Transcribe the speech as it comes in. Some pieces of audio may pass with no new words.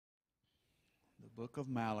book of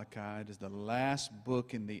Malachi. It is the last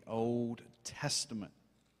book in the Old Testament.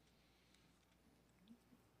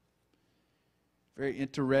 Very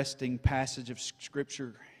interesting passage of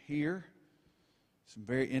Scripture here. Some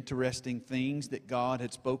very interesting things that God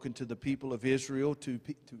had spoken to the people of Israel, to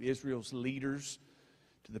Israel's leaders,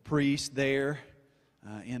 to the priests there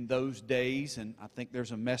in those days. And I think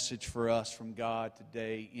there's a message for us from God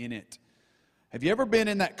today in it. Have you ever been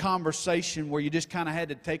in that conversation where you just kind of had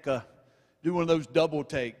to do one of those double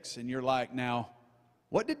takes, and you're like, now,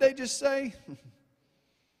 what did they just say?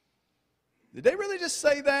 Did they really just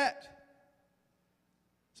say that?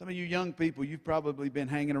 Some of you young people, you've probably been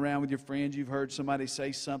hanging around with your friends. You've heard somebody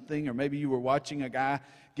say something, or maybe you were watching a guy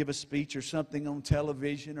give a speech or something on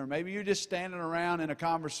television, or maybe you're just standing around in a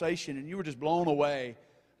conversation and you were just blown away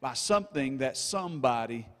by something that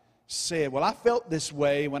somebody said. Well, I felt this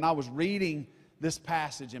way when I was reading this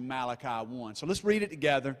passage in Malachi 1. So let's read it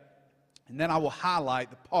together, and then I will highlight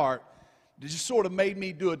the part that just sort of made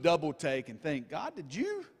me do a double take and think, God, did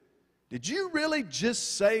you really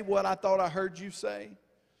just say what I thought I heard you say?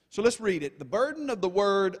 So let's read it. The burden of the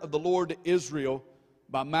word of the Lord to Israel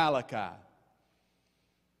by Malachi.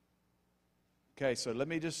 Okay, so let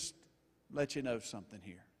me just let you know something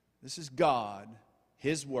here. This is God,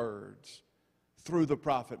 His words, through the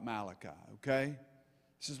prophet Malachi, okay?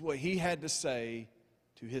 This is what he had to say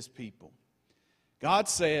to his people. God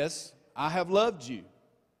says, I have loved you,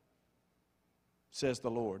 says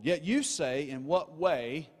the Lord. Yet you say, in what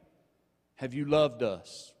way have you loved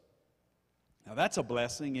us? Now that's a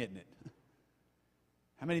blessing, isn't it?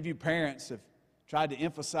 How many of you parents have tried to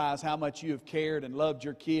emphasize how much you have cared and loved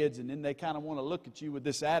your kids, and then they kind of want to look at you with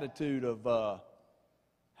this attitude of,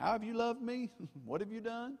 how have you loved me? What have you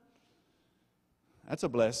done? That's a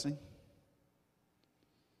blessing.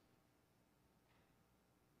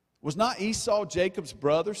 Was not Esau Jacob's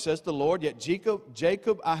brother, says the Lord? Yet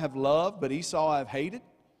Jacob I have loved, but Esau I have hated,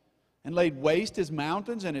 and laid waste his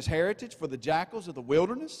mountains and his heritage for the jackals of the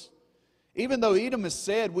wilderness. Even though Edom has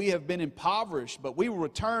said, we have been impoverished, but we will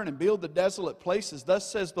return and build the desolate places. Thus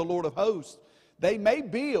says the Lord of hosts, they may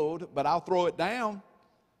build, but I'll throw it down.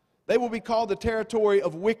 They will be called the territory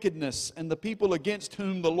of wickedness, and the people against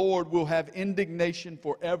whom the Lord will have indignation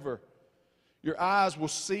forever. Your eyes will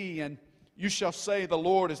see, and you shall say, the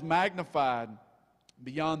Lord is magnified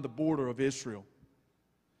beyond the border of Israel.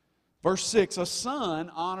 Verse 6, a son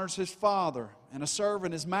honors his father, and a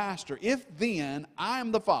servant his master. If then I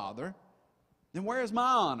am the father, then where is my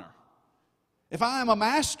honor? If I am a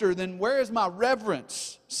master, then where is my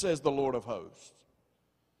reverence, says the Lord of hosts?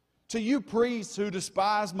 To you priests who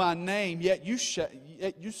despise my name, yet you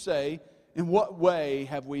say, in what way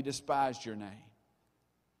have we despised your name?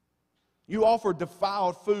 You offer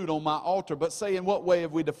defiled food on my altar, but say, in what way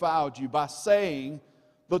have we defiled you? By saying,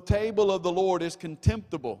 the table of the Lord is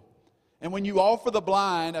contemptible. And when you offer the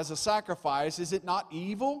blind as a sacrifice, is it not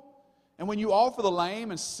evil? And when you offer the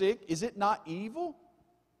lame and sick, is it not evil?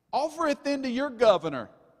 Offer it then to your governor.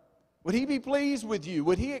 Would he be pleased with you?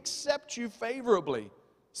 Would he accept you favorably,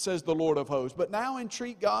 says the Lord of hosts? But now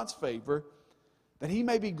entreat God's favor, that he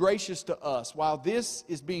may be gracious to us while this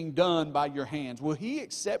is being done by your hands. Will he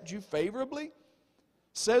accept you favorably,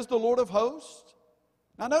 says the Lord of hosts?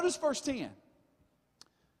 Now notice verse 10.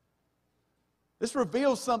 This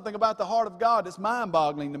reveals something about the heart of God that's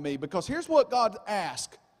mind-boggling to me, because here's what God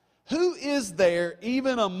asks. Who is there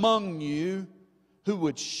even among you who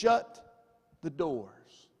would shut the doors,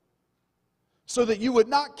 so that you would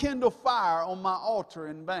not kindle fire on my altar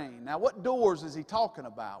in vain? Now, what doors is he talking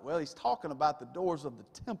about? Well, he's talking about the doors of the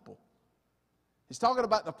temple. He's talking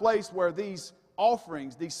about the place where these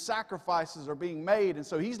offerings, these sacrifices are being made. And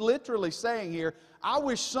so he's literally saying here, I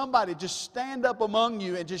wish somebody just stand up among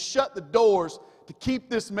you and just shut the doors to keep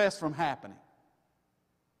this mess from happening.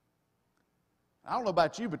 I don't know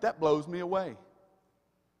about you, but that blows me away.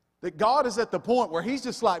 That God is at the point where he's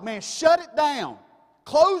just like, man, shut it down.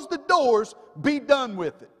 Close the doors, be done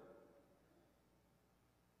with it.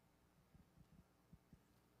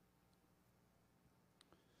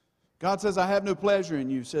 God says, I have no pleasure in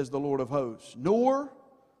you, says the Lord of hosts, nor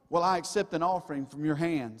will I accept an offering from your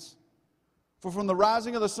hands. For from the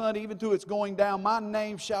rising of the sun even to its going down, my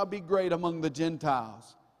name shall be great among the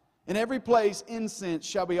Gentiles. In every place incense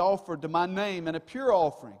shall be offered to my name, and a pure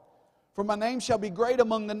offering. For my name shall be great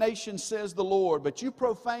among the nations, says the Lord. But you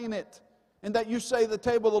profane it, in that you say the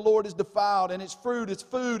table of the Lord is defiled, and its food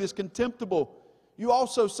is contemptible. You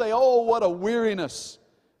also say, oh, what a weariness.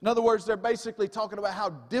 In other words, they're basically talking about how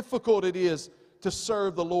difficult it is to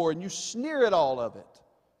serve the Lord. And you sneer at all of it,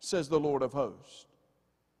 says the Lord of hosts.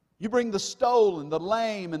 You bring the stolen, the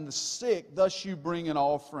lame, and the sick, thus you bring an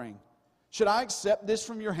offering. Should I accept this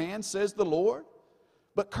from your hand, says the Lord?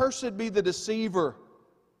 But cursed be the deceiver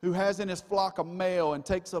who has in his flock a male and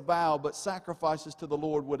takes a vow, but sacrifices to the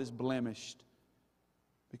Lord what is blemished.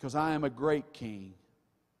 Because I am a great king,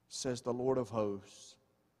 says the Lord of hosts,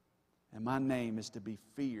 and my name is to be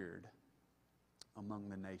feared among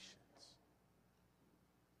the nations.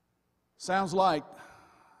 Sounds like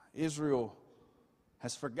Israel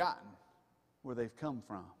has forgotten where they've come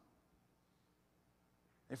from.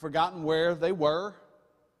 They've forgotten where they were,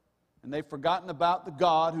 and they've forgotten about the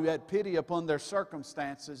God who had pity upon their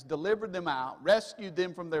circumstances, delivered them out, rescued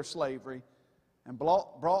them from their slavery, and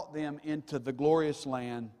brought them into the glorious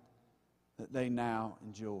land that they now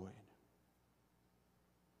enjoyed.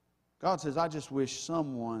 God says, I just wish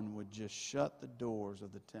someone would just shut the doors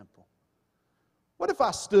of the temple. What if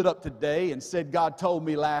I stood up today and said, God told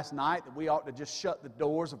me last night that we ought to just shut the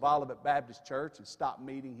doors of Olivet Baptist Church and stop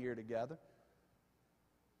meeting here together?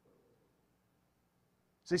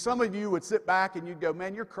 See, some of you would sit back and you'd go,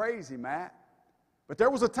 man, you're crazy, Matt. But there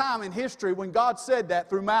was a time in history when God said that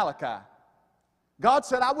through Malachi. God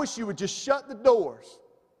said, I wish you would just shut the doors.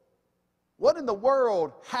 What in the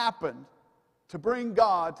world happened to bring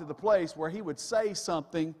God to the place where He would say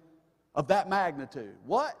something of that magnitude?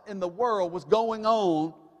 What in the world was going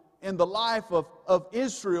on in the life of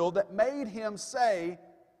Israel that made Him say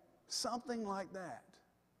something like that?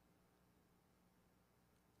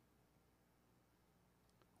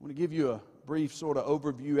 I want to give you a brief sort of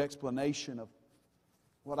overview explanation of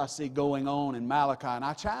what I see going on in Malachi. And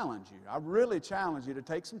I challenge you, I really challenge you to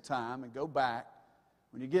take some time and go back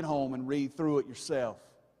when you get home and read through it yourself.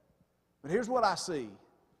 But here's what I see.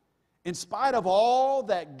 In spite of all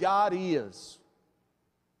that God is,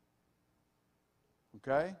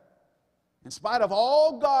 okay? In spite of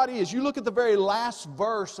all God is, you look at the very last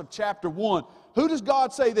verse of chapter 1. Who does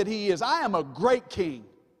God say that He is? I am a great king.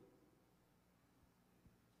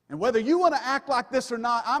 And whether you want to act like this or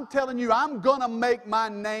not, I'm telling you, I'm going to make my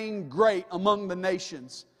name great among the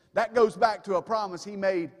nations. That goes back to a promise He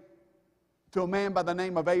made to a man by the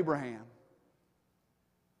name of Abraham,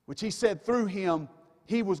 which He said through him,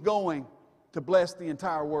 He was going to bless the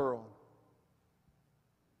entire world.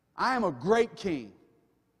 I am a great king.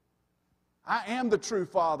 I am the true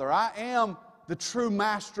Father. I am the true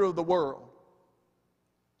master of the world.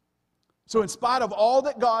 So in spite of all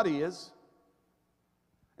that God is,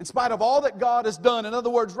 in spite of all that God has done, in other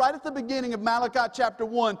words, right at the beginning of Malachi chapter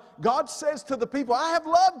 1, God says to the people, I have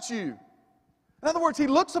loved you. In other words, He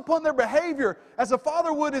looks upon their behavior as a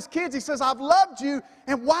father would his kids. He says, I've loved you,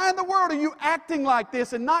 and why in the world are you acting like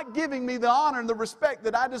this and not giving me the honor and the respect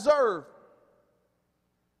that I deserve?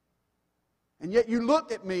 And yet you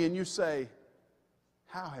look at me and you say,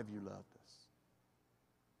 how have you loved us?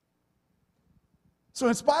 So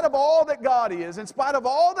in spite of all that God is, in spite of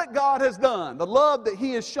all that God has done, the love that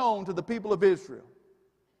He has shown to the people of Israel,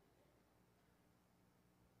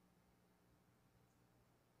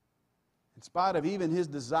 in spite of even His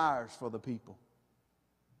desires for the people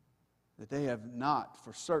that they have not,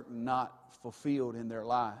 for certain, not fulfilled in their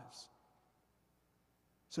lives.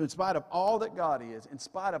 So in spite of all that God is, in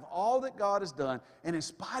spite of all that God has done, and in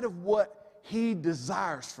spite of what He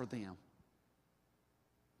desires for them,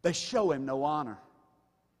 they show Him no honor.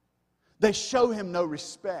 They show Him no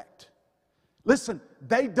respect. Listen,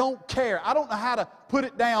 they don't care. I don't know how to put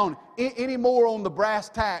it down any more on the brass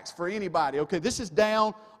tacks for anybody. Okay, this is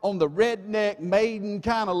down on the redneck maiden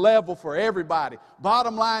kind of level for everybody.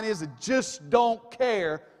 Bottom line is, they just don't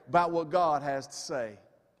care about what God has to say.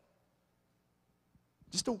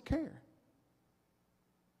 Just don't care.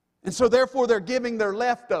 And so therefore they're giving their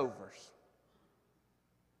leftovers.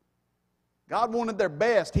 God wanted their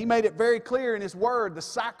best. He made it very clear in His Word, the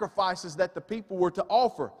sacrifices that the people were to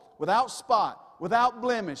offer, without spot, without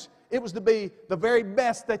blemish. It was to be the very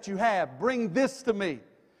best that you have. Bring this to me.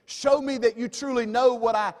 Show me that you truly know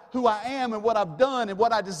who I am and what I've done and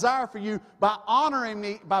what I desire for you by honoring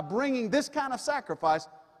me, by bringing this kind of sacrifice.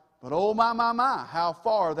 But oh my, how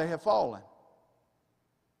far they have fallen.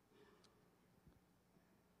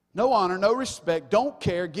 No honor, no respect, don't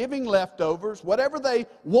care, giving leftovers. Whatever they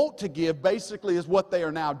want to give basically is what they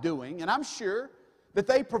are now doing. And I'm sure that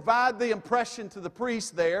they provide the impression to the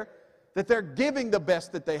priest there that they're giving the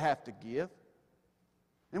best that they have to give.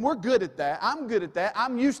 And we're good at that. I'm good at that.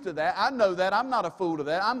 I'm used to that. I know that. I'm not a fool to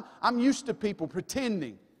that. I'm used to people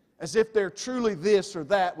pretending as if they're truly this or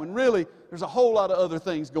that, when really there's a whole lot of other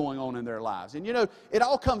things going on in their lives. And you know, it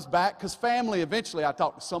all comes back because family, eventually I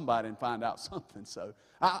talk to somebody and find out something. So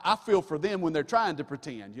I feel for them when they're trying to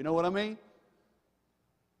pretend. You know what I mean?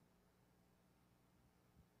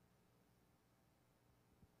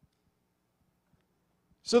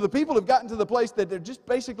 So the people have gotten to the place that they're just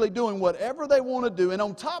basically doing whatever they want to do. And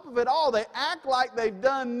on top of it all, they act like they've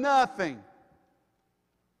done nothing.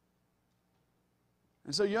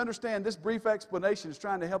 And so you understand, this brief explanation is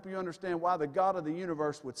trying to help you understand why the God of the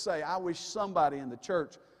universe would say, I wish somebody in the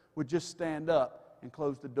church would just stand up and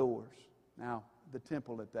close the doors. Now, the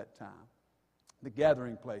temple at that time, the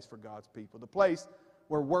gathering place for God's people, the place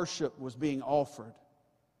where worship was being offered.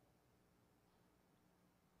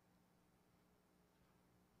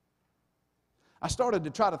 I started to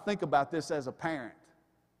try to think about this as a parent.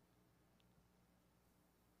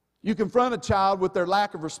 You confront a child with their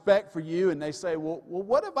lack of respect for you, and they say, well,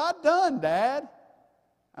 what have I done, Dad?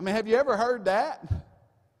 I mean, have you ever heard that?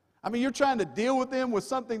 I mean, you're trying to deal with them with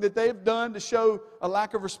something that they've done to show a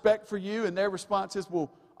lack of respect for you, and their response is,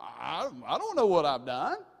 well, I don't know what I've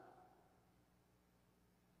done.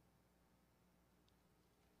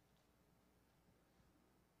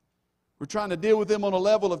 We're trying to deal with them on a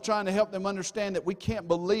level of trying to help them understand that we can't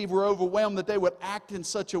believe, we're overwhelmed that they would act in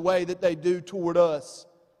such a way that they do toward us.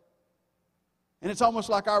 And it's almost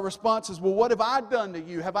like our response is, well, what have I done to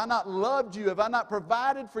you? Have I not loved you? Have I not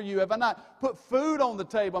provided for you? Have I not put food on the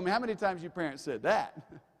table? I mean, how many times you parents said that?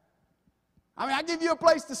 I mean, I give you a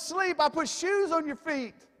place to sleep. I put shoes on your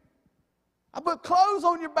feet. I put clothes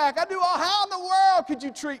on your back. I do all. How in the world could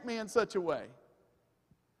you treat me in such a way?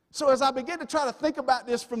 So as I began to try to think about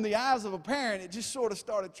this from the eyes of a parent, it just sort of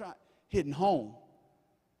started hitting home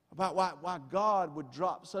about why God would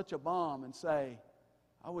drop such a bomb and say,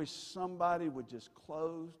 I wish somebody would just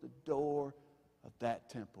close the door of that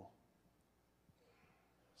temple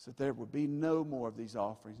so that there would be no more of these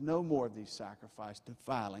offerings, no more of these sacrifices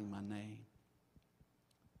defiling my name.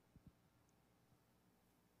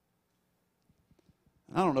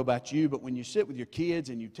 And I don't know about you, but when you sit with your kids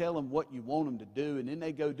and you tell them what you want them to do and then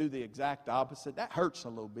they go do the exact opposite, that hurts a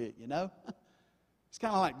little bit, you know? It's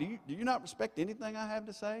kind of like, do you not respect anything I have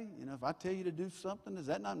to say? You know, if I tell you to do something, does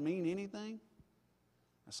that not mean anything?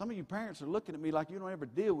 Now, some of you parents are looking at me like you don't ever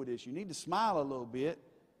deal with this. You need to smile a little bit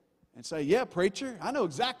and say, yeah, preacher, I know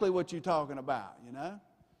exactly what you're talking about, you know.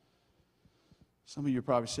 Some of you are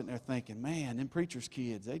probably sitting there thinking, man, them preachers'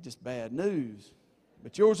 kids, they just bad news.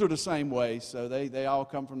 But yours are the same way, so they all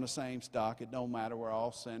come from the same stock. It don't matter. We're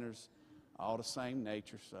all sinners, all the same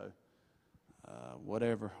nature, so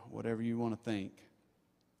whatever you want to think.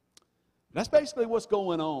 That's basically what's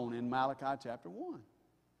going on in Malachi chapter 1.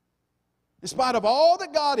 In spite of all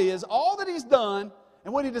that God is, all that He's done,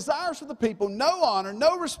 and what He desires for the people, no honor,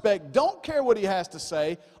 no respect, don't care what He has to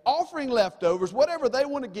say, offering leftovers, whatever they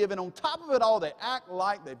want to give, and on top of it all, they act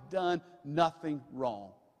like they've done nothing wrong.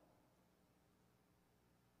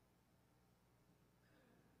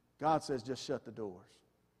 God says, just shut the doors.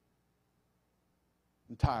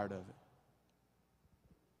 I'm tired of it.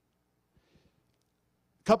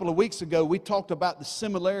 A couple of weeks ago, we talked about the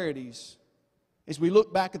similarities as we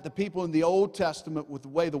look back at the people in the Old Testament with the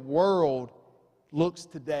way the world looks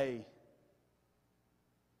today.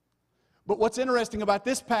 But what's interesting about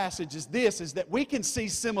this passage is that we can see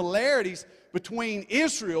similarities between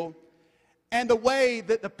Israel and the way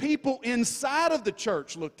that the people inside of the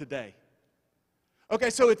church look today. Okay,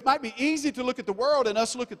 so it might be easy to look at the world and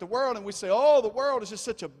us look at the world and we say, oh, the world is just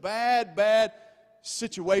such a bad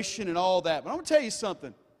situation and all that. But I'm going to tell you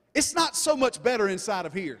something. It's not so much better inside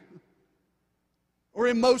of here or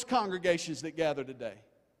in most congregations that gather today.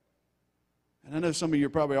 And I know some of you are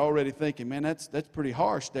probably already thinking, man, that's pretty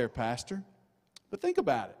harsh there, Pastor. But think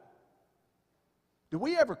about it. Do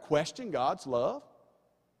we ever question God's love?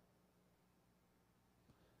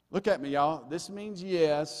 Look at me, y'all. This means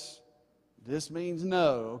yes. This means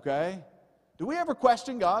no, okay? Do we ever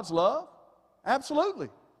question God's love? Absolutely.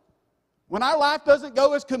 When our life doesn't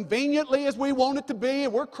go as conveniently as we want it to be,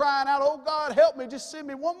 and we're crying out, oh God, help me, just send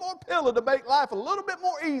me one more pillow to make life a little bit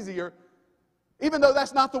more easier, even though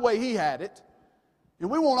that's not the way He had it. And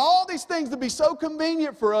we want all these things to be so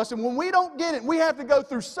convenient for us, and when we don't get it, we have to go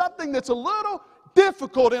through something that's a little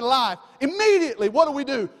difficult in life. Immediately, what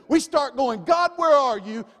do? We start going, God, where are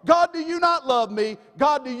you? God, do you not love me?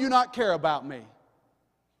 God, do you not care about me?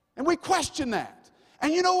 And we question that.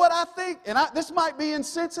 And you know what I think? And this might be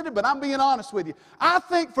insensitive, but I'm being honest with you. I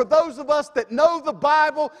think for those of us that know the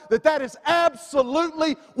Bible, that is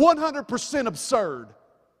absolutely 100% absurd.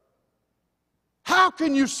 How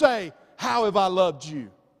can you say, how have I loved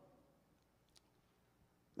you?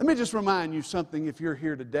 Let me just remind you something if you're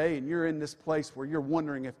here today and you're in this place where you're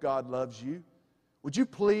wondering if God loves you. Would you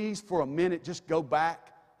please for a minute just go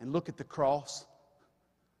back and look at the cross?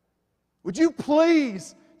 Would you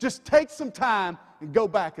please just take some time and go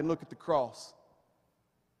back and look at the cross?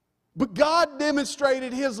 But God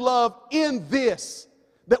demonstrated His love in this,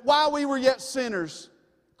 that while we were yet sinners,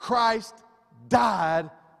 Christ died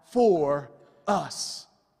for us.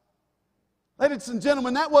 Ladies and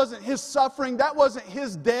gentlemen, that wasn't His suffering. That wasn't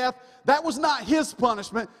His death. That was not His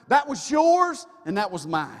punishment. That was yours and that was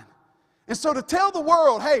mine. And so to tell the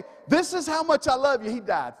world, hey, this is how much I love you, He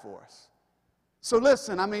died for us. So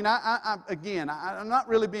listen, I mean, I'm not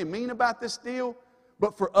really being mean about this deal,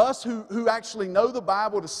 but for us who actually know the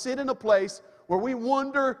Bible, to sit in a place where we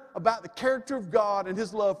wonder about the character of God and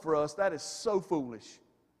His love for us, that is so foolish.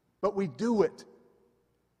 But we do it.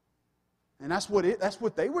 And that's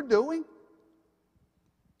what they were doing.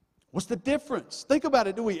 What's the difference? Think about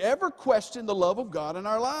it. Do we ever question the love of God in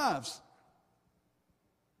our lives?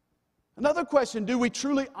 Another question, do we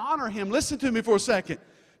truly honor Him? Listen to me for a second.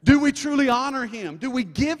 Do we truly honor Him? Do we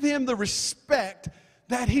give Him the respect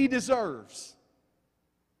that He deserves?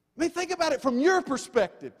 I mean, think about it from your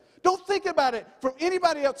perspective. Don't think about it from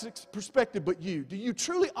anybody else's perspective but you. Do you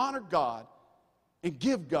truly honor God and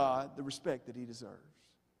give God the respect that He deserves?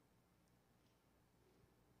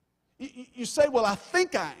 You say, well, I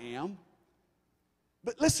think I am.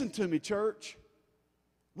 But listen to me, church.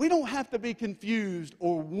 We don't have to be confused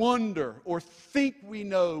or wonder or think we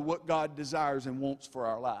know what God desires and wants for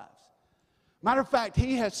our lives. Matter of fact,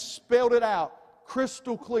 He has spelled it out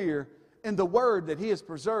crystal clear in the Word that He has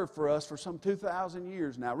preserved for us for some 2,000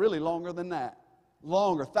 years now. Really longer than that.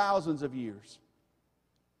 Longer, thousands of years.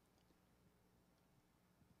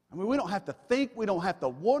 I mean, we don't have to think, we don't have to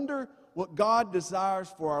wonder what God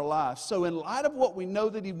desires for our lives. So in light of what we know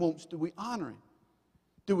that He wants, do we honor Him?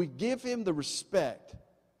 Do we give Him the respect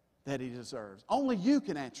that He deserves? Only you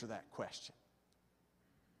can answer that question.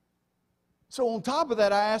 So on top of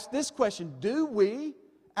that, I ask this question, do we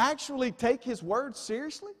actually take His word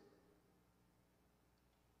seriously?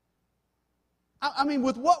 I mean,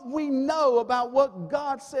 with what we know about what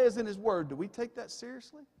God says in His word, do we take that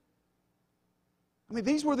seriously? I mean,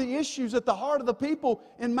 these were the issues at the heart of the people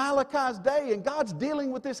in Malachi's day, and God's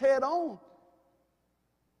dealing with this head on.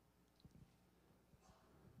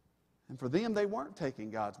 And for them, they weren't taking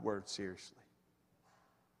God's word seriously.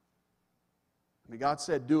 I mean, God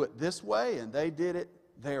said, do it this way, and they did it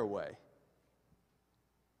their way.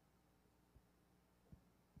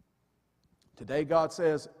 Today, God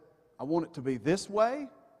says, I want it to be this way.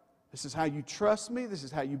 This is how you trust me. This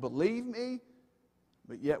is how you believe me.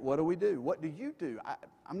 But yet, what do? What do you do?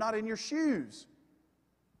 I'm not in your shoes.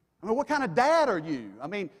 I mean, what kind of dad are you? I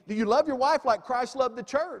mean, do you love your wife like Christ loved the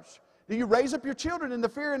church? Do you raise up your children in the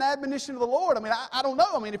fear and admonition of the Lord? I mean, I don't know.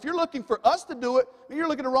 I mean, if you're looking for us to do it, you're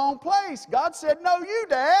looking in the wrong place. God said, no, you,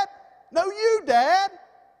 Dad. No, you, Dad.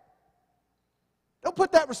 Don't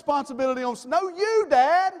put that responsibility on, no, you,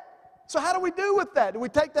 Dad. So how do we do with that? Do we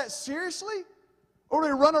take that seriously? Or do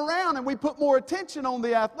we run around and we put more attention on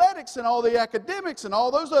the athletics and all the academics and all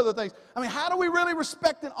those other things? I mean, how do we really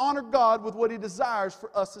respect and honor God with what He desires for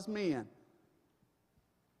us as men?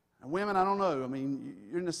 And women, I don't know. I mean,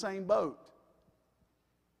 you're in the same boat.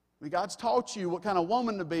 I mean, God's taught you what kind of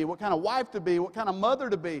woman to be, what kind of wife to be, what kind of mother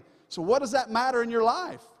to be. So what does that matter in your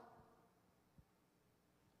life?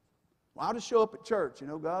 Well, I'll just show up at church. You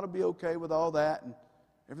know, God will be okay with all that and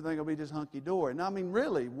everything will be just hunky-dory. Now, I mean,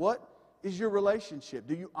 really, what is your relationship?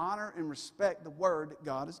 Do you honor and respect the word that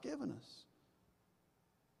God has given us?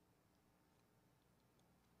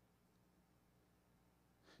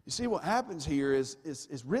 You see, what happens here is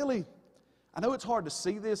really, I know it's hard to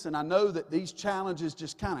see this, and I know that these challenges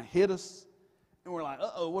just kind of hit us, and we're like,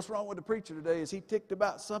 uh-oh, what's wrong with the preacher today? Is he ticked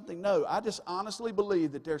about something? No, I just honestly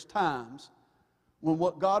believe that there's times when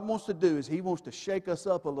what God wants to do is He wants to shake us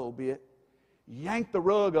up a little bit, yank the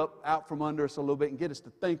rug out from under us a little bit, and get us to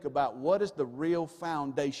think about what is the real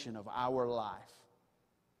foundation of our life.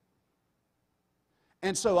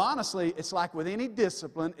 And so honestly, it's like with any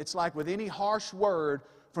discipline, it's like with any harsh word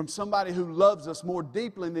from somebody who loves us more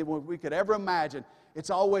deeply than we could ever imagine. It's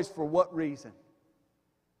always for what reason?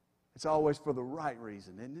 It's always for the right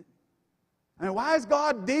reason, isn't it? I mean, why is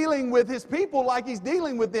God dealing with His people like He's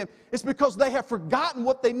dealing with them? It's because they have forgotten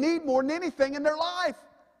what they need more than anything in their life.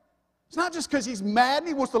 It's not just because He's mad and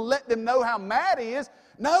He wants to let them know how mad He is.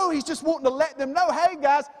 No, He's just wanting to let them know, hey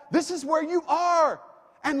guys, this is where you are.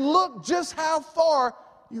 And look just how far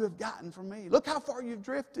you have gotten from me. Look how far you've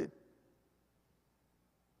drifted.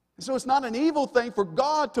 And so it's not an evil thing for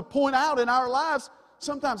God to point out in our lives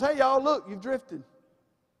sometimes, hey y'all, look, you've drifted.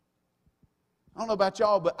 I don't know about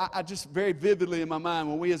y'all, but I just very vividly in my mind,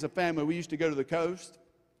 when we as a family, we used to go to the coast,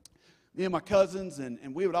 me and my cousins,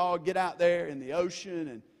 and we would all get out there in the ocean,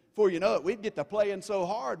 and before you know it, we'd get to playing so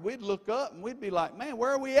hard, we'd look up and we'd be like, man,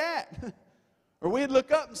 where are we at? Or we'd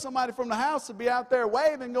look up and somebody from the house would be out there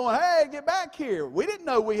waving, going, hey, get back here. We didn't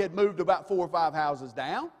know we had moved about 4 or 5 houses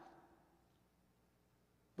down.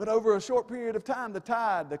 But over a short period of time, the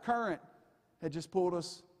tide, the current, had just pulled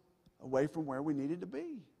us away from where we needed to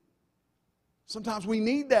be. Sometimes we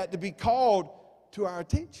need that to be called to our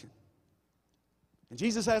attention. And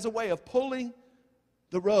Jesus has a way of pulling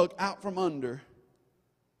the rug out from under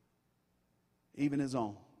even his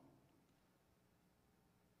own.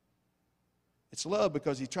 It's love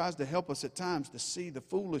because he tries to help us at times to see the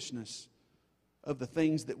foolishness of the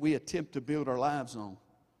things that we attempt to build our lives on.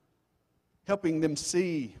 Helping them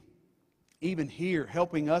see, even here,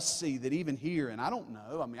 helping us see that even here, and I don't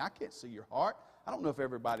know, I can't see your heart. I don't know if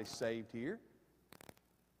everybody's saved here.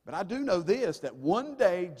 But I do know this, that one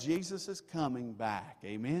day Jesus is coming back.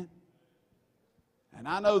 Amen? And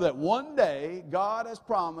I know that one day God has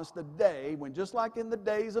promised a day when, just like in the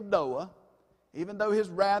days of Noah, even though his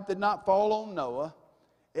wrath did not fall on Noah,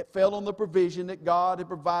 it fell on the provision that God had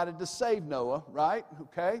provided to save Noah, right?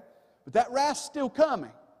 Okay? But that wrath's still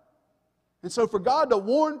coming. And so for God to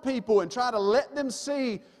warn people and try to let them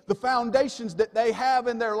see the foundations that they have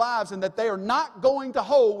in their lives and that they are not going to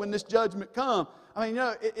hold when this judgment comes,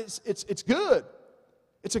 it's good.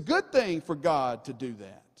 It's a good thing for God to do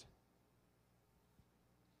that.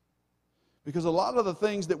 Because a lot of the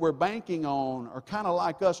things that we're banking on are kind of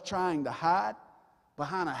like us trying to hide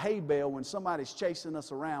behind a hay bale when somebody's chasing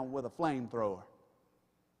us around with a flamethrower.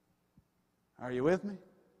 Are you with me?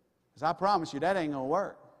 Because I promise you that ain't going to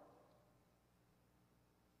work.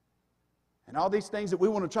 And all these things that we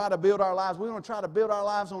want to try to build our lives, we want to try to build our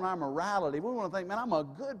lives on our morality. We want to think, man, I'm a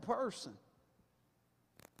good person.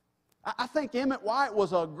 I think Emmett White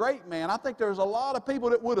was a great man. I think there's a lot of people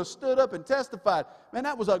that would have stood up and testified. Man,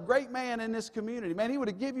 that was a great man in this community. Man, he would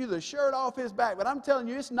have given you the shirt off his back. But I'm telling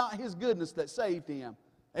you, it's not his goodness that saved him.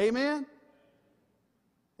 Amen?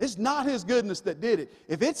 It's not his goodness that did it.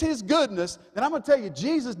 If it's his goodness, then I'm going to tell you,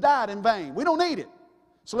 Jesus died in vain. We don't need it.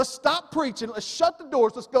 So let's stop preaching. Let's shut the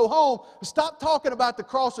doors. Let's go home. Let's stop talking about the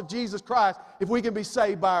cross of Jesus Christ if we can be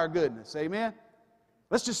saved by our goodness. Amen?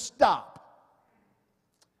 Let's just stop.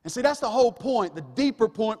 And see, that's the whole point, the deeper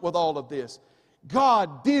point with all of this.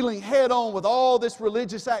 God dealing head on with all this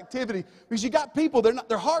religious activity. Because you got people,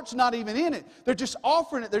 their heart's not even in it. They're just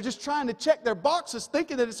offering it. They're just trying to check their boxes,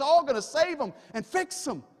 thinking that it's all going to save them and fix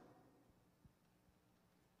them.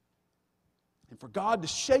 And for God to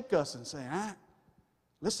shake us and say,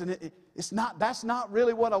 listen, that's not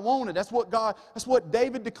really what I wanted. That's what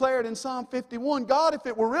David declared in Psalm 51. God, if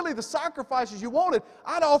it were really the sacrifices you wanted,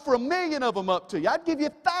 I'd offer 1,000,000 of them up to you. I'd give you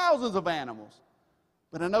thousands of animals.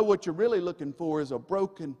 But I know what you're really looking for is a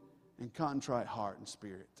broken and contrite heart and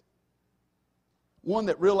spirit. One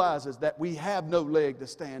that realizes that we have no leg to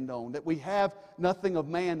stand on, that we have nothing of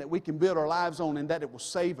man that we can build our lives on and that it will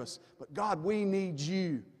save us. But God, we need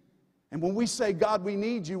you. And when we say, God, we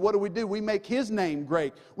need you, what do? We make his name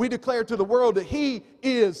great. We declare to the world that he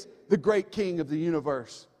is the great king of the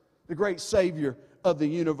universe, the great savior of the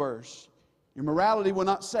universe. Your morality will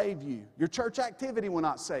not save you. Your church activity will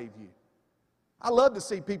not save you. I love to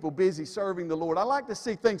see people busy serving the Lord. I like to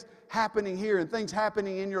see things happening here and things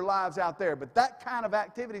happening in your lives out there. But that kind of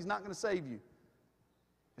activity is not going to save you.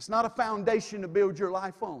 It's not a foundation to build your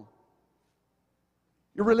life on.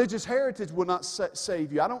 Your religious heritage will not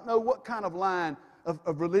save you. I don't know what kind of line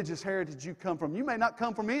of religious heritage you come from. You may not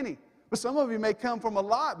come from any, but some of you may come from a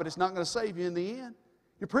lot, but it's not going to save you in the end.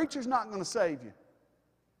 Your preacher's not going to save you.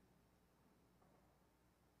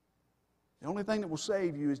 The only thing that will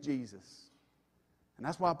save you is Jesus. And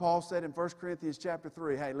that's why Paul said in 1 Corinthians chapter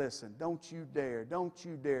 3, hey, listen, don't you dare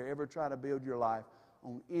ever try to build your life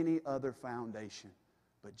on any other foundation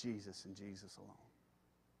but Jesus and Jesus alone.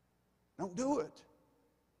 Don't do it.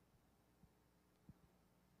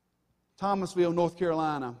 Thomasville, North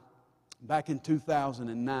Carolina, back in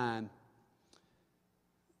 2009,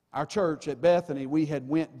 our church at Bethany, we had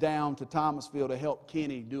went down to Thomasville to help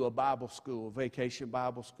Kenny do a Bible school, a vacation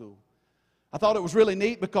Bible school. I thought it was really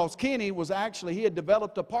neat because Kenny he had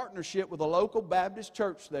developed a partnership with a local Baptist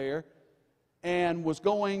church there and was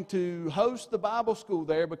going to host the Bible school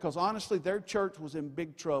there because honestly their church was in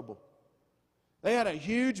big trouble. They had a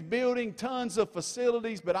huge building, tons of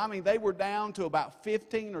facilities, but they were down to about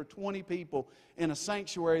 15 or 20 people in a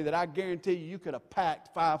sanctuary that I guarantee you could have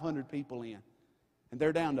packed 500 people in. And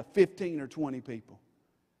they're down to 15 or 20 people.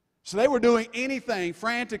 So they were doing anything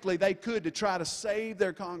frantically they could to try to save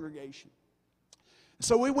their congregation.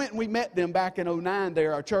 So we went and we met them back in 2009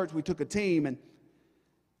 there, our church. We took a team, and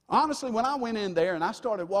honestly, when I went in there and I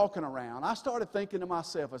started walking around, I started thinking to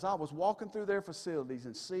myself as I was walking through their facilities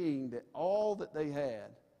and seeing that all that they had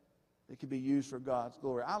that could be used for God's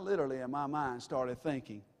glory. I literally, in my mind, started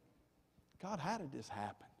thinking, God, how did this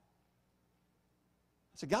happen?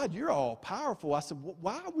 I said, God, you're all powerful. I said,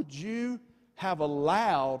 why would you have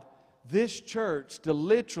allowed this church to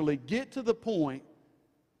literally get to the point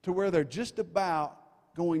to where they're just about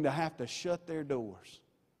going to have to shut their doors?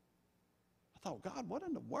 I thought, God, what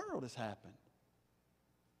in the world has happened?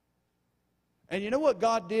 And you know what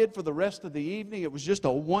God did for the rest of the evening? It was just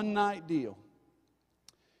a one-night deal.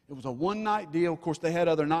 It was a one-night deal. Of course, they had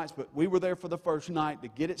other nights, but we were there for the first night to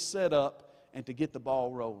get it set up and to get the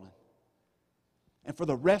ball rolling. And for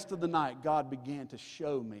the rest of the night, God began to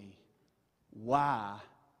show me why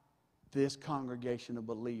this congregation of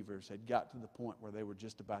believers had got to the point where they were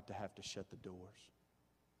just about to have to shut the doors.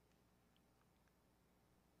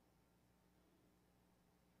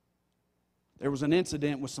 There was an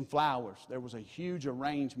incident with some flowers. There was a huge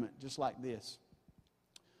arrangement just like this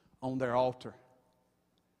on their altar.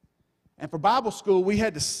 And for Bible school, we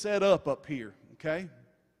had to set up here, okay?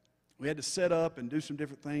 We had to set up and do some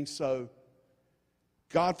different things. So,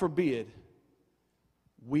 God forbid,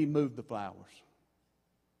 we moved the flowers.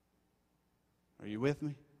 Are you with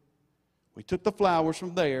me? We took the flowers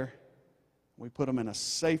from there. We put them in a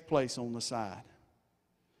safe place on the side.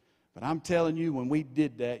 But I'm telling you, when we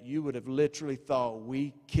did that, you would have literally thought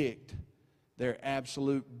we kicked their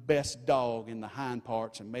absolute best dog in the hind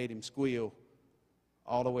parts and made him squeal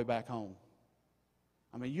all the way back home.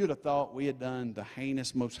 I mean, you'd have thought we had done the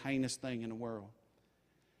most heinous thing in the world.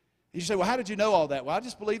 You say, well, how did you know all that? Well, I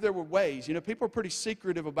just believe there were ways. You know, people are pretty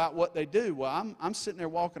secretive about what they do. Well, I'm sitting there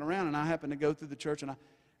walking around, and I happened to go through the church, and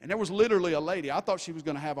there was literally a lady. I thought she was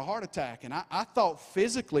going to have a heart attack, and I thought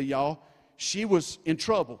physically, y'all, she was in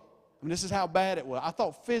trouble. I mean, this is how bad it was. I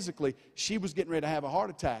thought physically she was getting ready to have a heart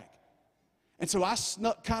attack. And so I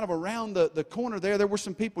snuck kind of around the corner there. There were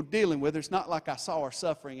some people dealing with her. It's not like I saw her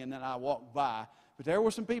suffering and then I walked by. But there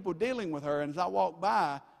were some people dealing with her, and as I walked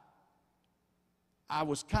by, I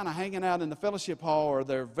was kind of hanging out in the fellowship hall or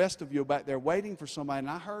their vestibule back there waiting for somebody, and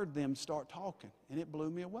I heard them start talking, and it blew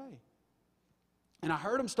me away. And I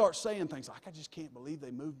heard them start saying things like, I just can't believe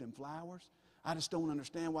they moved them flowers. I just don't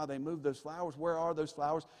understand why they moved those flowers. Where are those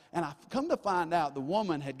flowers? And I've come to find out the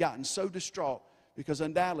woman had gotten so distraught because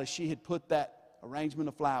undoubtedly she had put that arrangement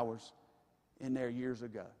of flowers in there years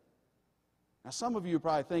ago. Now, some of you are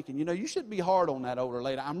probably thinking, you know, you shouldn't be hard on that older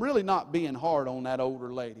lady. I'm really not being hard on that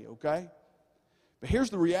older lady, okay? But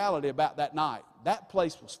here's the reality about that night. That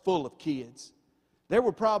place was full of kids. There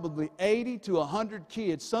were probably 80 to 100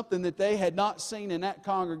 kids, something that they had not seen in that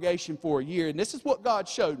congregation for a year. And this is what God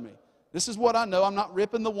showed me. This is what I know. I'm not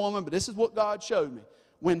ripping the woman, but this is what God showed me.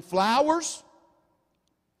 When flowers,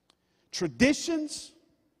 traditions,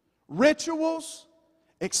 rituals,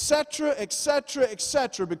 etc.,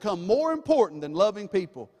 become more important than loving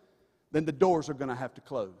people, then the doors are going to have to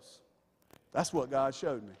close. That's what God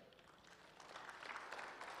showed me.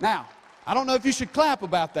 Now, I don't know if you should clap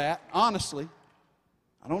about that, honestly.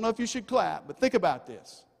 I don't know if you should clap, but think about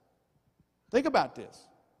this. Think about this.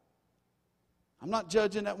 I'm not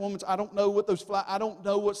judging that woman's, I don't know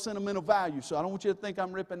what sentimental value, so I don't want you to think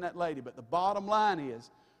I'm ripping that lady. But the bottom line is,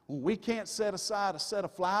 when we can't set aside a set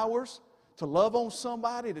of flowers to love on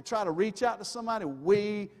somebody, to try to reach out to somebody,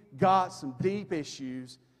 we got some deep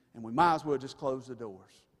issues, and we might as well just close the doors.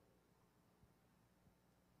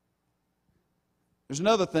 There's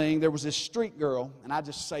another thing. There was this street girl, and I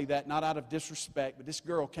just say that not out of disrespect, but this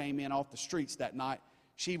girl came in off the streets that night.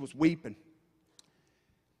 She was weeping.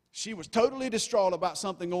 She was totally distraught about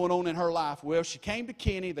something going on in her life. Well, she came to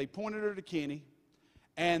Kenny. They pointed her to Kenny.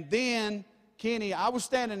 And then Kenny, I was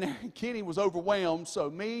standing there, and Kenny was overwhelmed. So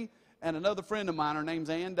me and another friend of mine, her name's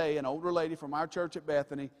Ann Day, an older lady from our church at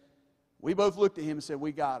Bethany, we both looked at him and said,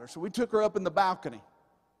 we got her. So we took her up in the balcony.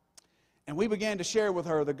 And we began to share with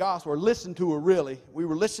her the gospel, or listen to her really. We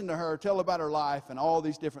were listening to her tell about her life and all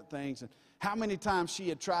these different things, and how many times she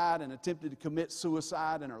had tried and attempted to commit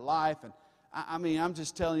suicide in her life. And I mean, I'm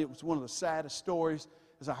just telling you, it was one of the saddest stories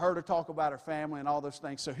as I heard her talk about her family and all those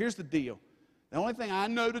things. So here's the deal. The only thing I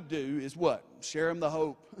know to do is what? Share them the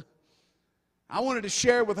hope. I wanted to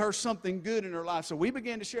share with her something good in her life. So we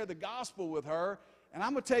began to share the gospel with her. And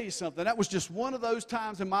I'm going to tell you something. That was just one of those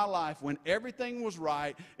times in my life when everything was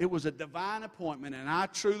right. It was a divine appointment. And I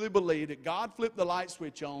truly believe that God flipped the light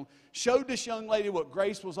switch on, showed this young lady what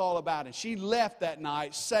grace was all about. And she left that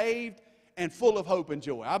night saved and full of hope and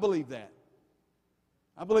joy. I believe that.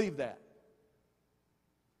 I believe that.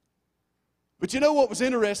 But you know what was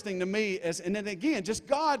interesting to me, and then again, just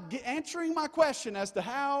God answering my question as to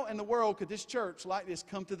how in the world could this church like this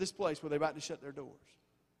come to this place where they're about to shut their doors.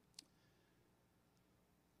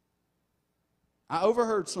 I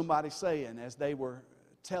overheard somebody saying as they were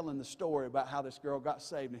telling the story about how this girl got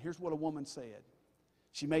saved, and here's what a woman said.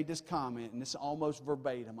 She made this comment, and it's almost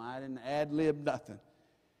verbatim. I didn't ad-lib nothing.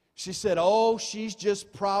 She said, "Oh, she's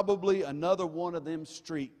just probably another one of them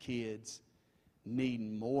street kids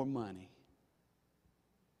needing more money."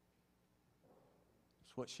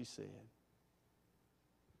 That's what she said.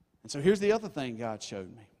 And so here's the other thing God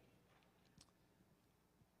showed me.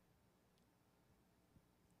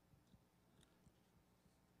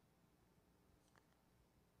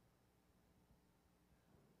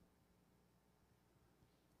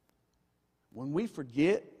 When we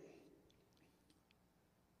forget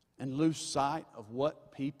and lose sight of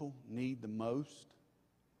what people need the most,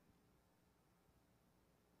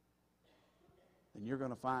 then you're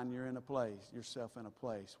going to find yourself in a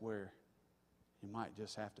place where you might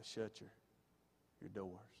just have to shut your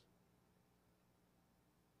doors.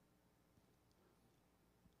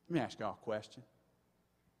 Let me ask y'all a question.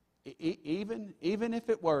 Even if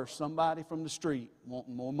it were somebody from the street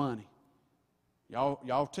wanting more money,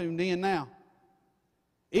 y'all tuned in now.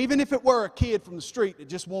 Even if it were a kid from the street that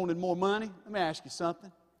just wanted more money, let me ask you something.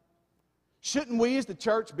 Shouldn't we as the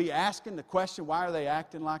church be asking the question, why are they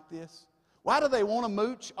acting like this? Why do they want to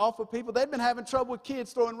mooch off of people? They've been having trouble with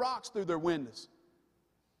kids throwing rocks through their windows.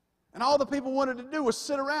 And all the people wanted to do was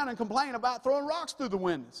sit around and complain about throwing rocks through the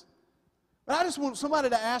windows. But I just want somebody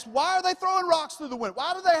to ask, why are they throwing rocks through the window?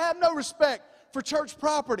 Why do they have no respect for church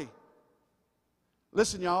property?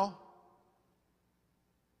 Listen, y'all.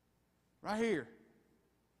 Right here.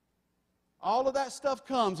 All of that stuff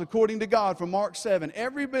comes, according to God, from Mark 7.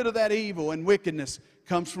 Every bit of that evil and wickedness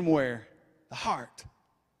comes from where? The heart.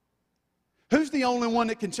 Who's the only one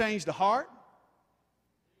that can change the heart?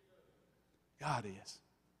 God is.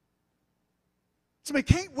 So,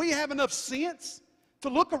 can't we have enough sense to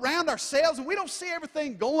look around ourselves and we don't see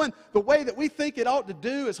everything going the way that we think it ought to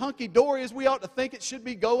do, as hunky-dory as we ought to think it should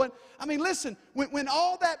be going? I mean, listen, when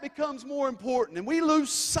all that becomes more important and we lose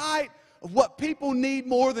sight of what people need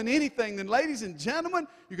more than anything, then ladies and gentlemen,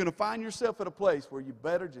 you're going to find yourself at a place where you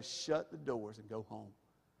better just shut the doors and go home.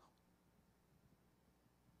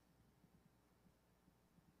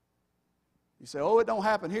 You say, oh, it don't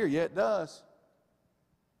happen here. Yeah, it does.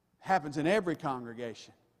 It happens in every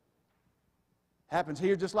congregation. It happens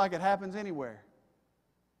here just like it happens anywhere.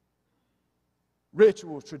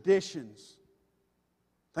 Rituals, traditions,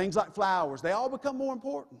 things like flowers, they all become more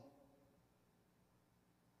important.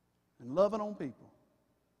 And loving on people.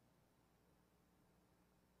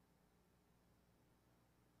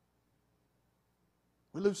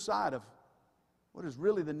 We lose sight of what is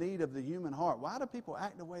really the need of the human heart. Why do people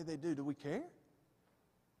act the way they do? Do we care?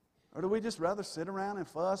 Or do we just rather sit around and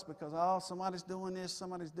fuss because, oh, somebody's doing this,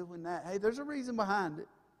 somebody's doing that? Hey, there's a reason behind it.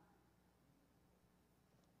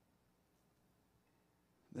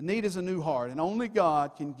 The need is a new heart, and only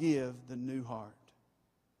God can give the new heart.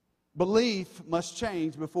 Belief must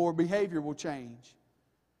change before behavior will change.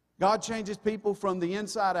 God changes people from the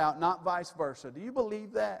inside out, not vice versa. Do you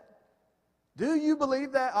believe that? Do you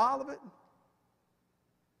believe that, Olivet?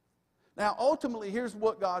 Now, ultimately, here's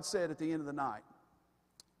what God said at the end of the night.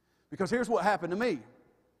 Because here's what happened to me.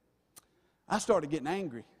 I started getting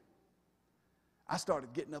angry. I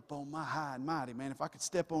started getting up on my high and mighty. Man, if I could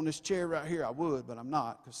step on this chair right here, I would, but I'm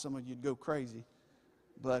not, because some of you'd go crazy.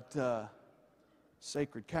 But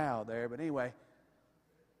sacred cow there. But anyway,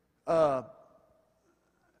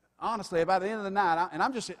 honestly, by the end of the night,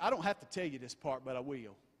 I don't have to tell you this part, but I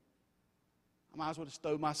will. I might as well just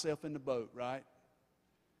throw myself in the boat, right?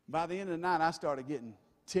 By the end of the night, I started getting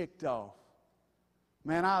ticked off.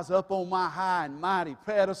 Man, I was up on my high and mighty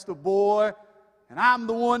pedestal, boy, and I'm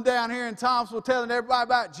the one down here in Thompsonville telling everybody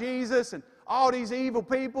about Jesus, and all these evil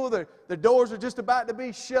people, their doors are just about to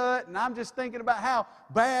be shut, and I'm just thinking about how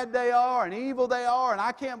bad they are and evil they are, and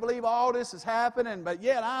I can't believe all this is happening, but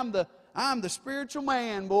yet I'm the spiritual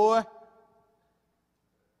man, boy.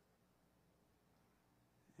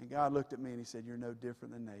 And God looked at me and He said, you're no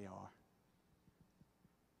different than they are.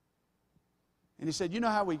 And He said, you know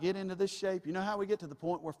how we get into this shape? You know how we get to the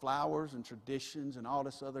point where flowers and traditions and all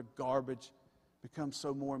this other garbage becomes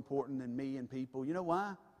so more important than me and people? You know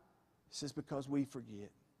why? He says, because we forget.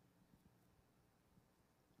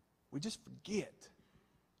 We just forget.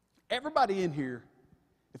 Everybody in here,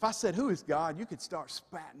 if I said, who is God? You could start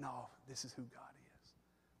spatting off, this is who God is.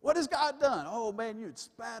 What has God done? Oh, man, you'd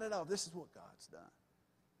spat it off. This is what God's done.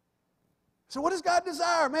 So what does God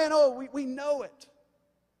desire? Man, oh, we know it.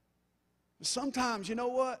 But sometimes, you know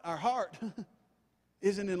what? Our heart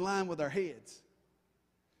isn't in line with our heads.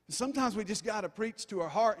 And sometimes we just got to preach to our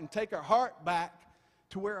heart and take our heart back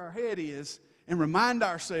to where our head is and remind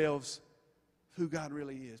ourselves who God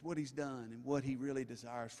really is, what He's done, and what He really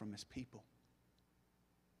desires from His people.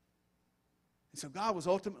 And so God was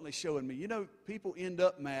ultimately showing me, people end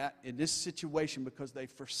up, Matt, in this situation because they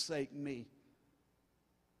forsake me.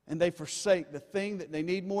 And they forsake the thing that they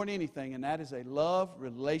need more than anything, and that is a love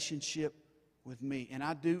relationship with me. And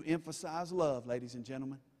I do emphasize love, ladies and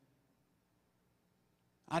gentlemen.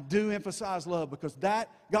 I do emphasize love because that,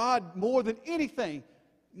 God, more than anything,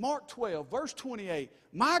 Mark 12, verse 28,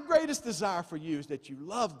 my greatest desire for you is that you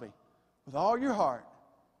love me with all your heart,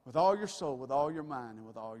 with all your soul, with all your mind, and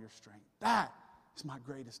with all your strength. That is my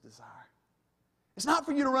greatest desire. It's not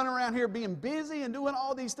for you to run around here being busy and doing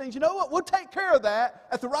all these things. You know what? We'll take care of that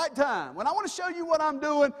at the right time. When I want to show you what I'm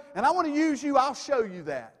doing and I want to use you, I'll show you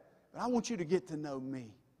that. But I want you to get to know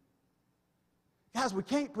me. Guys, we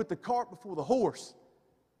can't put the cart before the horse.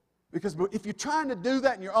 Because if you're trying to do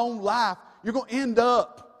that in your own life, you're going to end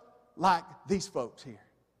up like these folks here.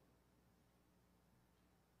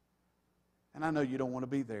 And I know you don't want to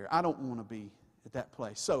be there. I don't want to be at that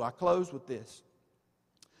place. So I close with this.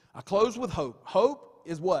 I close with hope. Hope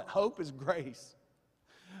is what? Hope is grace.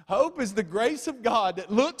 Hope is the grace of God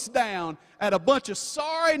that looks down at a bunch of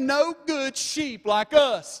sorry, no good sheep like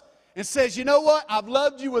us and says, you know what? I've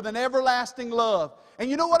loved you with an everlasting love. And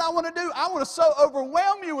you know what I want to do? I want to so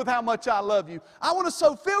overwhelm you with how much I love you. I want to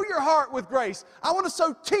so fill your heart with grace. I want to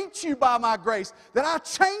so teach you by my grace that I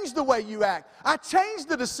change the way you act. I change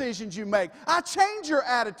the decisions you make. I change your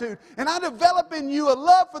attitude. And I develop in you a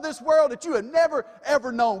love for this world that you have never,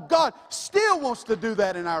 ever known. God still wants to do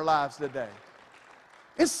that in our lives today.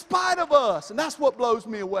 In spite of us. And that's what blows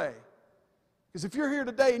me away. Because if you're here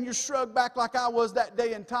today and you're shrugged back like I was that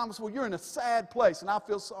day in Thomasville, you're in a sad place, and I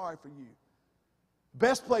feel sorry for you.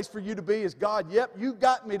 Best place for you to be is, God, yep, you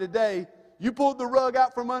got me today. You pulled the rug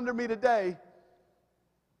out from under me today.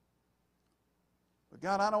 But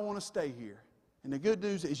God, I don't want to stay here. And the good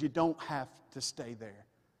news is you don't have to stay there.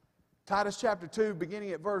 Titus chapter 2,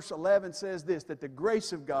 beginning at verse 11, says this, that the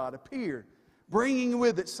grace of God appeared, bringing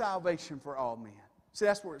with it salvation for all men. See,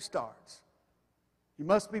 that's where it starts. You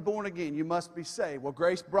must be born again. You must be saved. Well,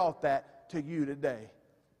 grace brought that to you today.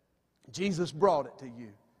 Jesus brought it to you.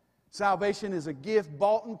 Salvation is a gift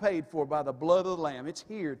bought and paid for by the blood of the Lamb. It's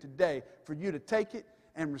here today for you to take it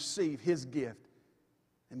and receive His gift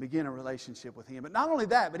and begin a relationship with Him. But not only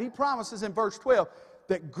that, but He promises in verse 12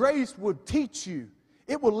 that grace would teach you.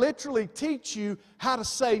 It will literally teach you how to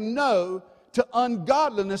say no to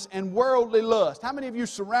ungodliness and worldly lust. How many of you are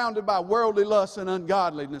surrounded by worldly lust and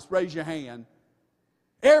ungodliness? Raise your hand.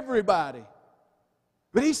 Everybody.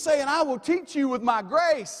 But He's saying, I will teach you with my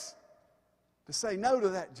grace to say no to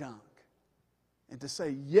that junk and to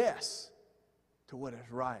say yes to what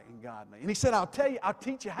is right and godly. And He said, I'll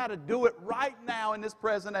teach you how to do it right now in this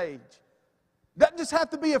present age. Doesn't just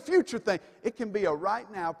have to be a future thing. It can be a right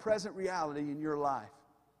now, present reality in your life.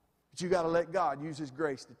 But you got to let God use His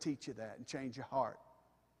grace to teach you that and change your heart.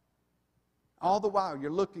 All the while,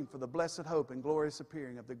 you're looking for the blessed hope and glorious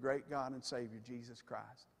appearing of the great God and Savior, Jesus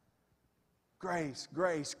Christ. Grace,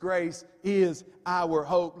 grace, grace is our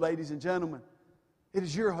hope, ladies and gentlemen. It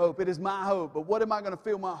is your hope. It is my hope. But what am I going to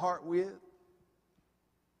fill my heart with?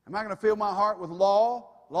 Am I going to fill my heart with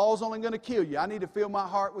law? Law is only going to kill you. I need to fill my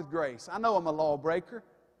heart with grace. I know I'm a lawbreaker.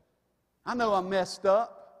 I know I'm messed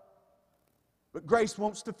up. But grace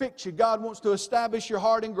wants to fix you. God wants to establish your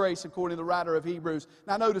heart in grace, according to the writer of Hebrews.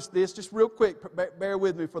 Now notice this, just real quick, bear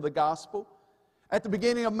with me for the gospel. At the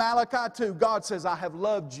beginning of Malachi 2, God says, I have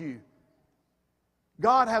loved you.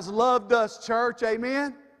 God has loved us, church,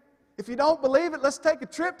 amen? If you don't believe it, let's take a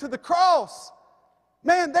trip to the cross.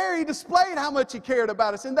 Man, there He displayed how much He cared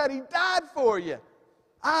about us and that He died for you.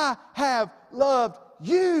 I have loved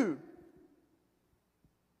you.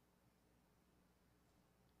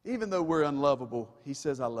 Even though we're unlovable, He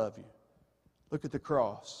says, I love you. Look at the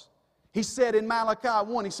cross. He said in Malachi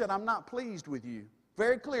 1, He said, I'm not pleased with you.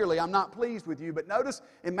 Very clearly, I'm not pleased with you. But notice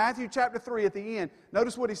in Matthew chapter 3 at the end,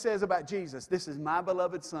 notice what He says about Jesus. This is my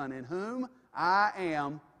beloved Son, in whom I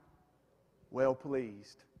am well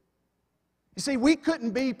pleased. You see, we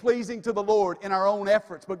couldn't be pleasing to the Lord in our own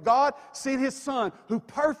efforts, but God sent His Son who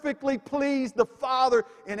perfectly pleased the Father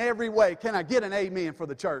in every way. Can I get an amen for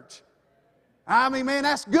the church? I mean, man,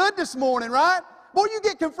 that's good this morning, right? Boy, you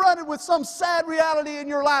get confronted with some sad reality in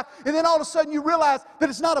your life, and then all of a sudden you realize that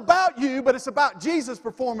it's not about you, but it's about Jesus'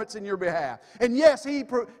 performance in your behalf. And yes, He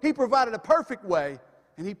provided a perfect way,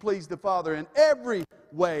 and He pleased the Father in every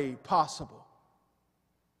way possible.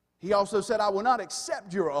 He also said, I will not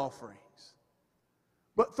accept your offerings.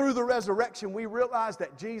 But through the resurrection, we realized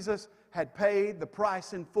that Jesus had paid the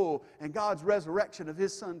price in full, and God's resurrection of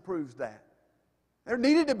His Son proves that. There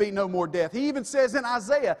needed to be no more death. He even says in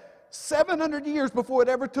Isaiah, 700 years before it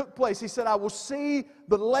ever took place, He said, I will see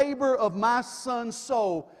the labor of my son's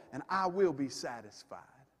soul, and I will be satisfied.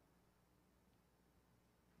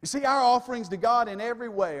 You see, our offerings to God in every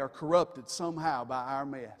way are corrupted somehow by our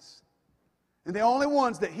mess. And the only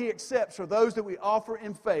ones that He accepts are those that we offer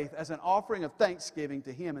in faith as an offering of thanksgiving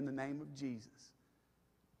to Him in the name of Jesus.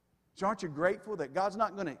 So aren't you grateful that God's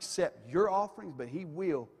not going to accept your offerings, but He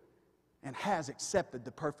will and has accepted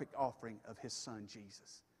the perfect offering of His Son,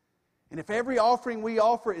 Jesus. And if every offering we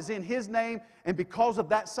offer is in His name and because of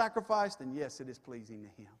that sacrifice, then yes, it is pleasing to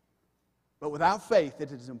Him. But without faith,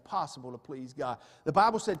 it is impossible to please God. The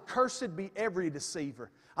Bible said, cursed be every deceiver.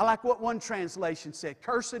 I like what one translation said.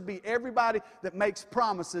 Cursed be everybody that makes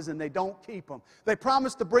promises and they don't keep them. They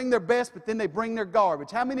promise to bring their best, but then they bring their garbage.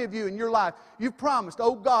 How many of you in your life, you've promised,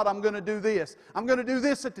 oh God, I'm going to do this. I'm going to do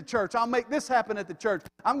this at the church. I'll make this happen at the church.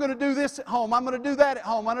 I'm going to do this at home. I'm going to do that at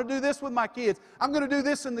home. I'm going to do this with my kids. I'm going to do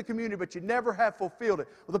this in the community, but you never have fulfilled it.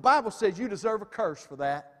 Well, the Bible says you deserve a curse for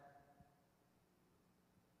that.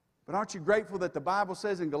 But aren't you grateful that the Bible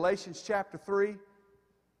says in Galatians chapter 3,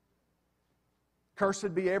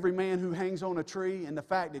 cursed be every man who hangs on a tree, and the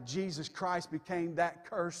fact that Jesus Christ became that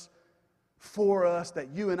curse for us,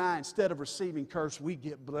 that you and I, instead of receiving curse, we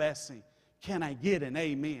get blessing. Can I get an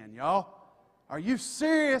amen, y'all? Are you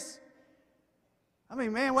serious? I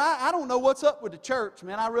mean, man, well, I don't know what's up with the church,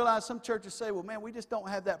 man. I realize some churches say, well, man, we just don't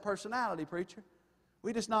have that personality, preacher.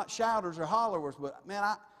 We just not shouters or hollerers. But,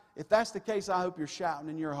 man, if that's the case, I hope you're shouting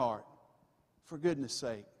in your heart, for goodness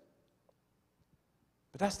sake.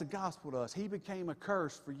 But that's the gospel to us. He became a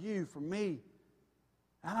curse for you, for me.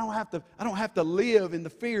 I don't have to live in the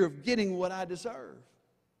fear of getting what I deserve.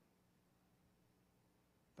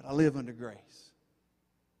 But I live under grace.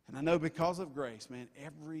 And I know because of grace, man,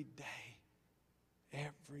 every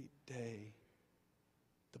day,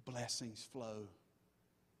 the blessings flow.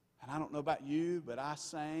 And I don't know about you, but I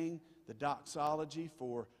sang the doxology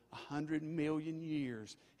for 100 million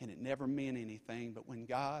years, and it never meant anything. But when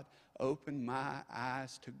God opened my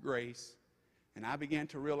eyes to grace, and I began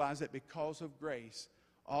to realize that because of grace,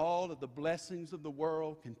 all of the blessings of the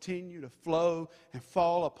world continue to flow and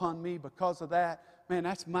fall upon me because of that, man,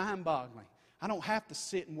 that's mind-boggling. I don't have to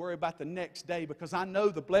sit and worry about the next day because I know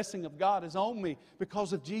the blessing of God is on me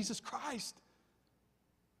because of Jesus Christ.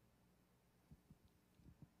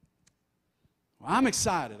 Well, I'm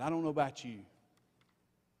excited. I don't know about you.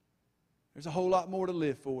 There's a whole lot more to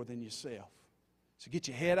live for than yourself. So get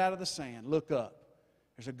your head out of the sand. Look up.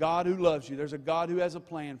 There's a God who loves you. There's a God who has a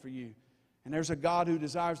plan for you. And there's a God who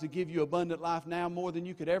desires to give you abundant life now more than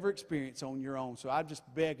you could ever experience on your own. So I'm just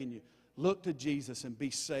begging you, look to Jesus and be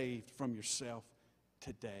saved from yourself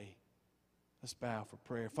today. Let's bow for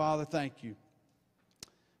prayer. Father, thank you.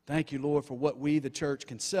 Thank you, Lord, for what we, the church,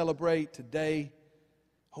 can celebrate today.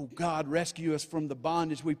 Oh, God, rescue us from the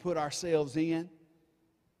bondage we put ourselves in.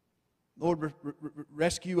 Lord,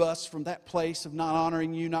 rescue us from that place of not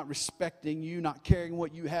honoring you, not respecting you, not caring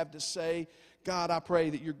what you have to say. God, I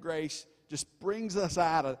pray that your grace just brings us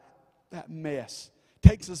out of that mess,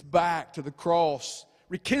 takes us back to the cross,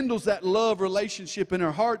 rekindles that love relationship in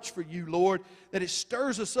our hearts for you, Lord, that it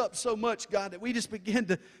stirs us up so much, God, that we just begin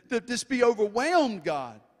to just be overwhelmed,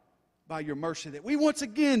 God, by your mercy, that we once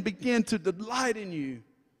again begin to delight in you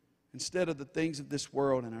instead of the things of this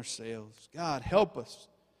world and ourselves. God, help us.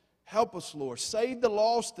 Help us, Lord. Save the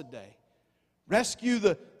lost today. Rescue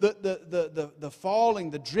the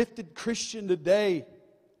falling, the drifted Christian today.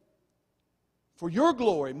 For your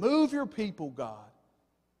glory, move your people, God.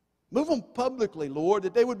 Move them publicly, Lord,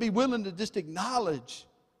 that they would be willing to just acknowledge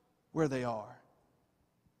where they are.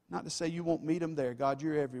 Not to say you won't meet them there. God,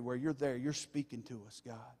 you're everywhere. You're there. You're speaking to us,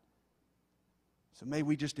 God. So may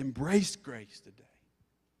we just embrace grace today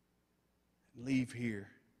and leave here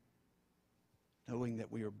knowing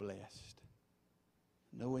that we are blessed,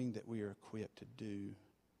 knowing that we are equipped to do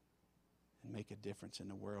and make a difference in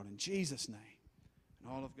the world. In Jesus' name,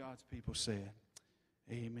 and all of God's people said,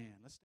 amen. Let's